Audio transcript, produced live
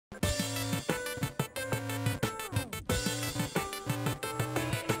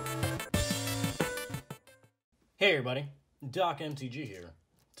Hey everybody, Doc MTG here.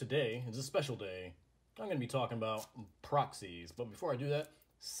 Today is a special day. I'm going to be talking about proxies, but before I do that,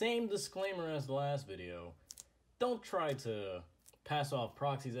 same disclaimer as the last video. Don't try to pass off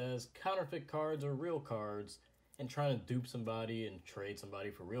proxies as counterfeit cards or real cards and trying to dupe somebody and trade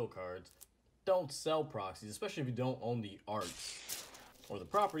somebody for real cards. Don't sell proxies, especially if you don't own the arts or the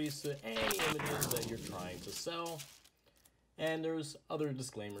properties to any images that you're trying to sell. And there's other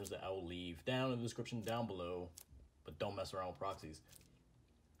disclaimers that I will leave down in the description down below, but don't mess around with proxies.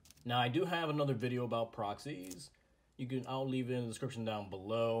 Now, I do have another video about proxies. I'll leave it in the description down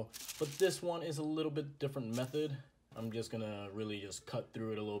below, but this one is a little bit different method. I'm just gonna really just cut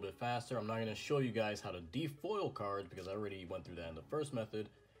through it a little bit faster. I'm not gonna show you guys how to defoil cards because I already went through that in the first method,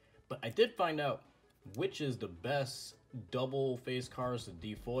 but I did find out which is the best double face cards to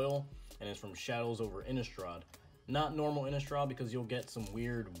defoil, and it's from Shadows over Innistrad. Not normal Innistrad, because you'll get some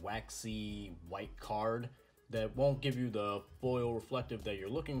weird waxy white card that won't give you the foil reflective that you're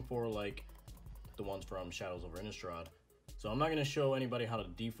looking for, like the ones from Shadows over Innistrad. So I'm not going to show anybody how to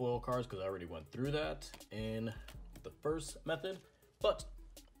defoil cards because I already went through that in the first method, but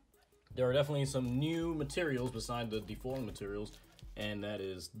there are definitely some new materials beside the defoiling materials, and that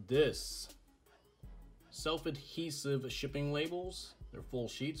is this self-adhesive shipping labels. They're full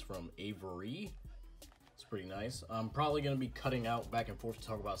sheets from Avery. Pretty nice. I'm probably going to be cutting out back and forth to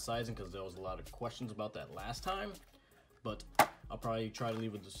talk about sizing because there was a lot of questions about that last time, but I'll probably try to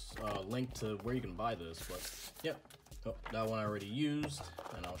leave a link to where you can buy this. But yep, that one I already used,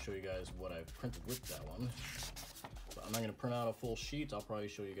 and I'll show you guys what I printed with that one. But I'm not going to print out a full sheet. I'll probably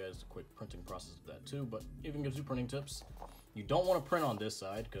show you guys the quick printing process of that too, but even gives you printing tips. You don't want to print on this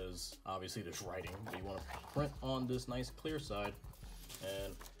side because obviously there's writing, but you want to print on this nice clear side,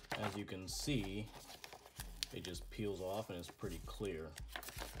 and as you can see, it just peels off and it's pretty clear.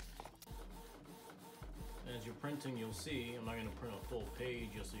 As you're printing, you'll see, I'm not going to print a full page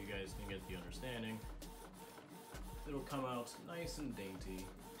just so you guys can get the understanding. It'll come out nice and dainty.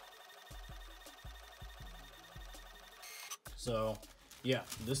 So, yeah,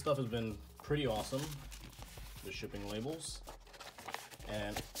 this stuff has been pretty awesome, the shipping labels.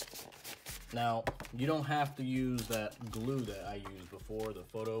 And now, you don't have to use that glue that I used before, the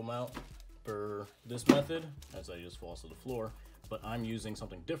photo mount, for this method, as I just falls to the floor, but I'm using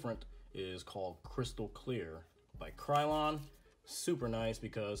something different. It is called Crystal Clear by Krylon. Super nice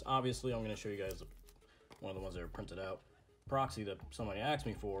because obviously I'm going to show you guys one of the ones that are printed out. Proxy that somebody asked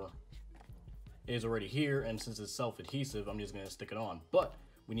me for is already here, and since it's self-adhesive, I'm just going to stick it on. But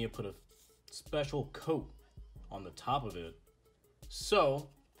we need to put a special coat on the top of it so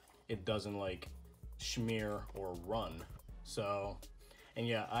it doesn't like smear or run. So, and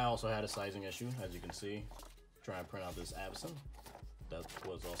yeah, I also had a sizing issue, as you can see, trying to print out this Absinthe. That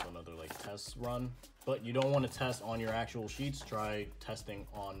was also another like test run, but you don't want to test on your actual sheets. Try testing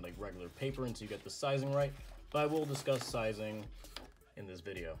on like regular paper until you get the sizing right, but I will discuss sizing in this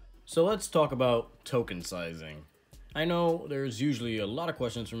video. So let's talk about token sizing. I know there's usually a lot of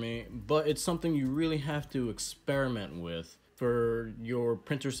questions for me, but it's something you really have to experiment with for your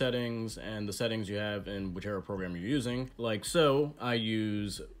printer settings and the settings you have in whichever program you're using. Like so, I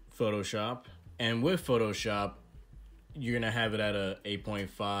use Photoshop, and with Photoshop, you're gonna have it at a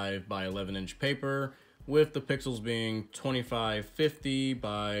 8.5 by 11 inch paper with the pixels being 2550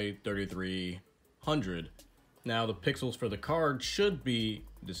 by 3300. Now the pixels for the card should be,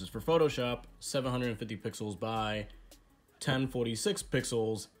 this is for Photoshop, 750 pixels by 1046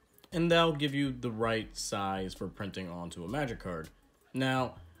 pixels, and that'll give you the right size for printing onto a Magic card.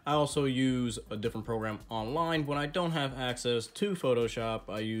 Now, I also use a different program online when I don't have access to Photoshop.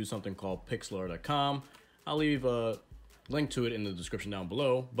 I use something called pixlr.com. I'll leave a link to it in the description down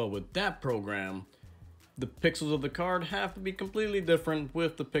below, but with that program, the pixels of the card have to be completely different,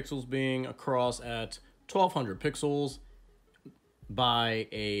 with the pixels being across at 1200 pixels by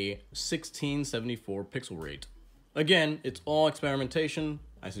a 1674 pixel rate. Again, it's all experimentation.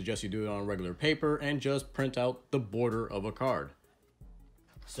 I suggest you do it on regular paper and just print out the border of a card.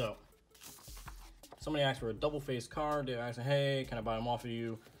 So, somebody asked for a double-faced card. They're asking, hey, can I buy them off of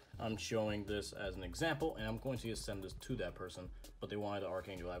you? I'm showing this as an example, and I'm going to just send this to that person, but they wanted the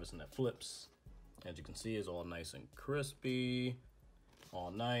Archangel Avacyn that flips. As you can see, it's all nice and crispy,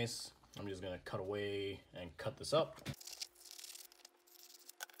 all nice. I'm just going to cut away and cut this up.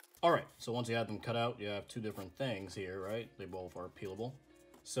 All right, so once you have them cut out, you have two different things here, right? They both are peelable.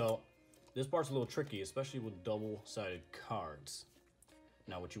 So this part's a little tricky, especially with double-sided cards.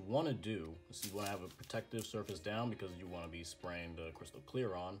 Now what you want to do is you want to have a protective surface down because you want to be spraying the Crystal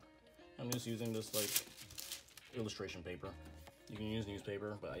Clear on. I'm just using this like illustration paper. You can use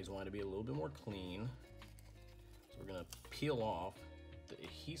newspaper, but I just want it to be a little bit more clean. we're gonna peel off the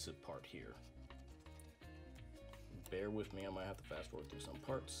adhesive part here. Bear with me, I might have to fast forward through some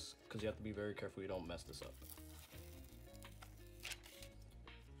parts because you have to be very careful you don't mess this up.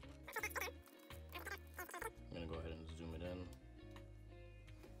 I'm gonna go ahead and zoom it in.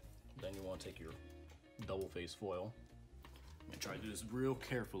 Then you want to take your double face foil. I'm gonna try to do this real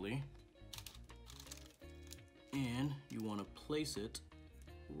carefully. And you want to place it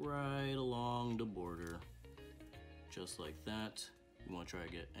right along the border, just like that. You want to try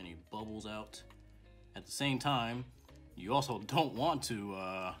to get any bubbles out. At the same time, you also don't want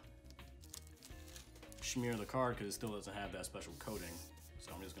to smear the card because it still doesn't have that special coating.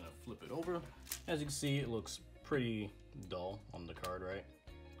 So I'm just gonna flip it over. As you can see, it looks pretty dull on the card, right?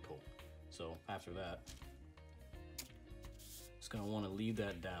 Cool. So after that, just gonna want to leave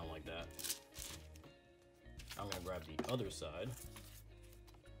that down like that. I'm gonna grab the other side,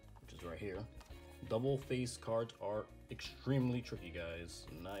 which is right here. Double face cards are extremely tricky, guys.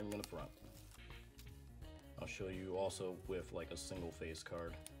 I'm not even gonna front. I'll show you also with like a single face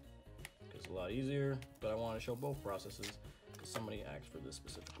card. It's a lot easier, but I want to show both processes because somebody asked for this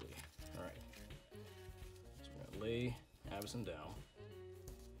specifically. All right, so we're gonna lay Avison down,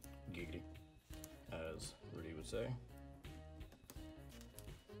 giggity, as Rudy would say.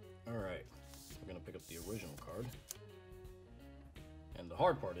 All right, we're gonna pick up the original card, and the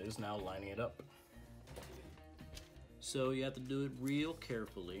hard part is now lining it up. So you have to do it real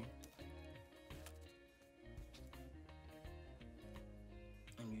carefully.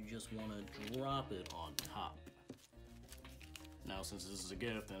 Just want to drop it on top. Now, since this is a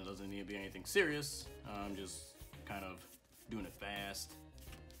gift and it doesn't need to be anything serious, I'm just kind of doing it fast.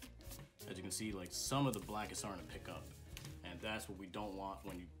 As you can see, like some of the black is starting to pick up, and that's what we don't want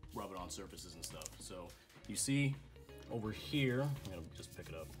when you rub it on surfaces and stuff. So you see over here, I'm gonna just pick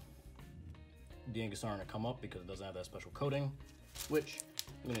it up. The ink is starting to come up because it doesn't have that special coating, which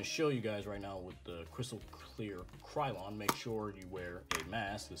I'm gonna show you guys right now with the crystal clear Krylon. Make sure you wear a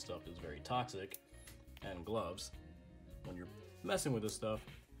mask. This stuff is very toxic, and gloves. When you're messing with this stuff,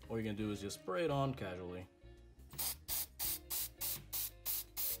 all you're gonna do is just spray it on casually.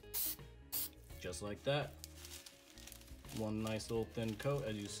 Just like that. One nice little thin coat,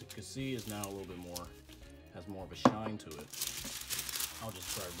 as you can see, is now a little bit more, has more of a shine to it. I'll just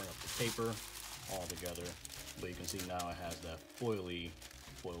try to bring up the paper all together, but you can see now it has that foily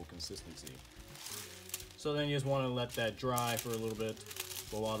foil consistency. So then you just want to let that dry for a little bit.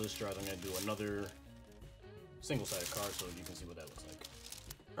 But while this dries, I'm going to do another single-sided card so you can see what that looks like.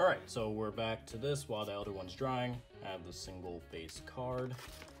 Alright, so we're back to this while the other one's drying. I have the single face card.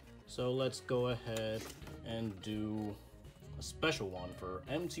 So let's go ahead and do a special one for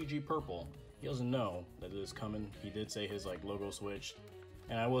MTG Purple. He doesn't know that it is coming. He did say his like logo switched,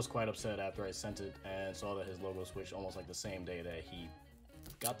 and I was quite upset after I sent it and saw that his logo switched almost like the same day that he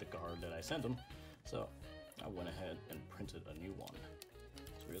got the card that I sent him. So I went ahead and printed a new one.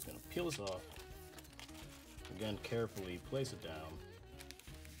 So we're just gonna peel this off. Again, carefully place it down.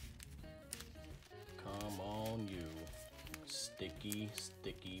 Come on, you sticky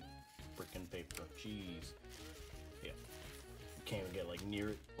freaking paper. Jeez. Yeah. You can't even get like near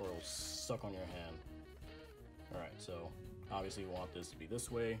it or it'll suck on your hand. Alright, so obviously you want this to be this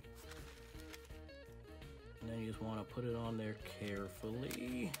way. And then you just want to put it on there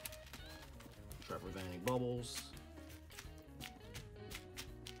carefully. Try to prevent any bubbles.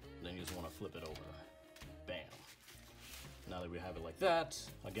 Then you just want to flip it over. Bam. Now that we have it like that,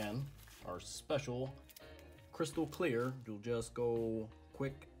 again, our special crystal clear, you'll just go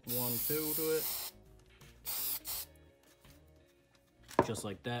quick 1-2 to it. Just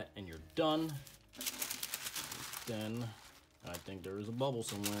like that, and you're done. Then, I think there is a bubble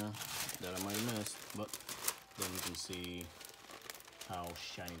somewhere that I might have missed, but then you can see how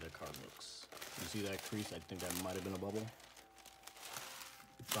shiny the card looks. You see that crease? I think that might have been a bubble.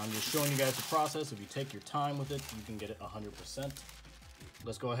 So I'm just showing you guys the process. If you take your time with it, you can get it 100%.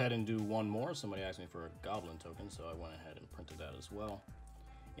 Let's go ahead and do one more. Somebody asked me for a goblin token, so I went ahead and printed that as well.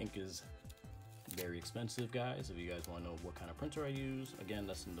 Ink is very expensive, guys. If you guys want to know what kind of printer I use, again,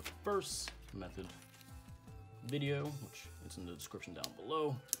 that's in the first method video, which is in the description down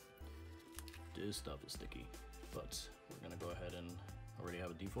below. This stuff is sticky, but we're gonna go ahead and already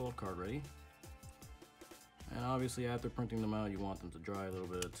have a default card ready. And obviously after printing them out, you want them to dry a little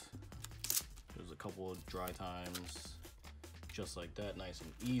bit. There's a couple of dry times, just like that, nice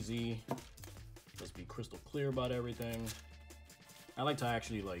and easy. Just be crystal clear about everything. I like to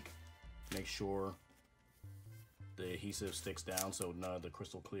actually like make sure the adhesive sticks down so none of the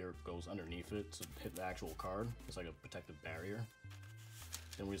crystal clear goes underneath it to hit the actual card. It's like a protective barrier.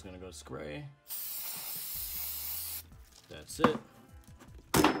 Then we're just gonna go spray. That's it.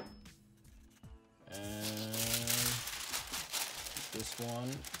 And this one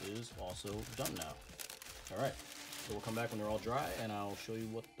is also done now. All right, so we'll come back when they're all dry and I'll show you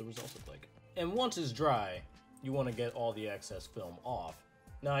what the results look like. And once it's dry, you want to get all the excess film off.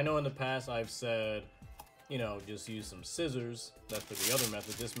 Now, I know in the past I've said, you know, just use some scissors. That's for the other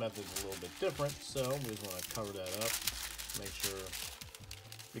method. This method is a little bit different, so we just want to cover that up. Make sure,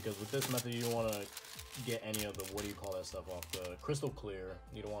 because with this method you don't want to get any of the, what do you call that stuff, off the crystal clear.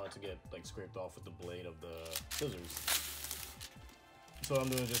 You don't want it to get like scraped off with the blade of the scissors. So I'm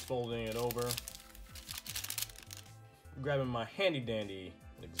doing just folding it over, grabbing my handy dandy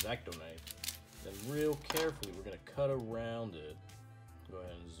X-Acto knife, then real carefully we're gonna cut around it. Go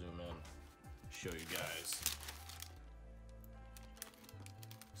ahead and zoom in, show you guys.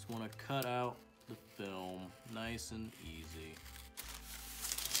 Just want to cut out the film nice and easy.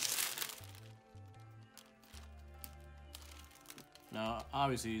 Now,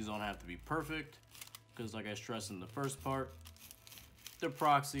 obviously these don't have to be perfect, because like I stressed in the first part, they're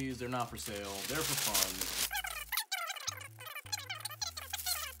proxies, they're not for sale, they're for fun.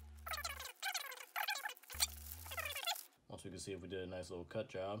 Once we can see if we did a nice little cut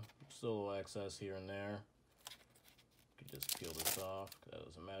job, still a little excess here and there. You can just peel this off, that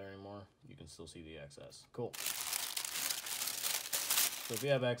doesn't matter anymore. You can still see the excess. Cool. So if you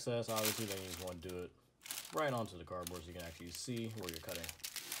have excess, obviously then you just want to do it right onto the cardboard so you can actually see where you're cutting.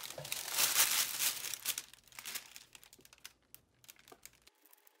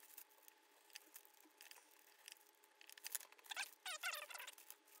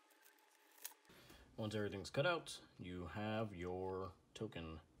 Once everything's cut out, you have your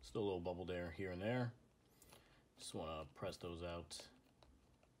token. Still a little bubble there, here and there. Just want to press those out.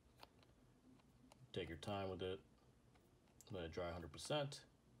 Take your time with it. Let it dry 100%.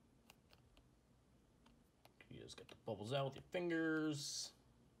 You just get the bubbles out with your fingers.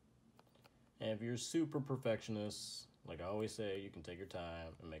 And if you're super perfectionist, like I always say, you can take your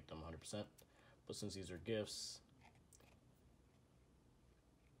time and make them 100%. But since these are gifts,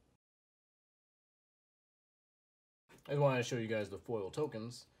 I just wanted to show you guys the foil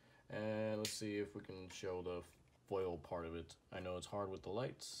tokens, and let's see if we can show the foil part of it. I know it's hard with the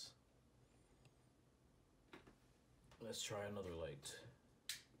lights. Let's try another light.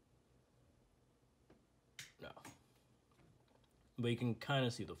 No. But you can kind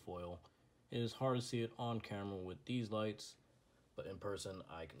of see the foil. It is hard to see it on camera with these lights, but in person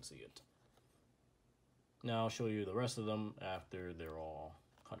I can see it. Now I'll show you the rest of them after they're all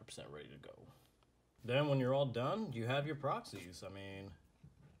 100% ready to go. Then when you're all done, you have your proxies. I mean,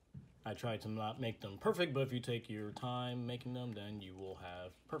 I try to not make them perfect, but if you take your time making them, then you will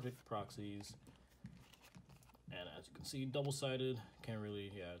have perfect proxies. And as you can see, double-sided. Can't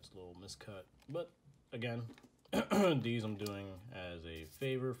really, yeah, it's a little miscut. But again, these I'm doing as a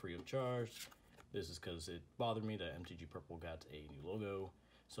favor, free of charge. This is because it bothered me that MTG Purple got a new logo.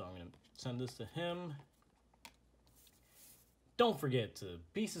 So I'm going to send this to him. Don't forget to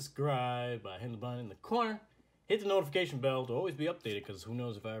be subscribed by hitting the button in the corner. Hit the notification bell to always be updated, because who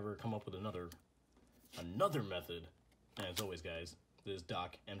knows if I ever come up with another method. And as always, guys, this is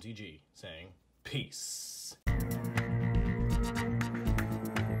Doc MTG saying peace.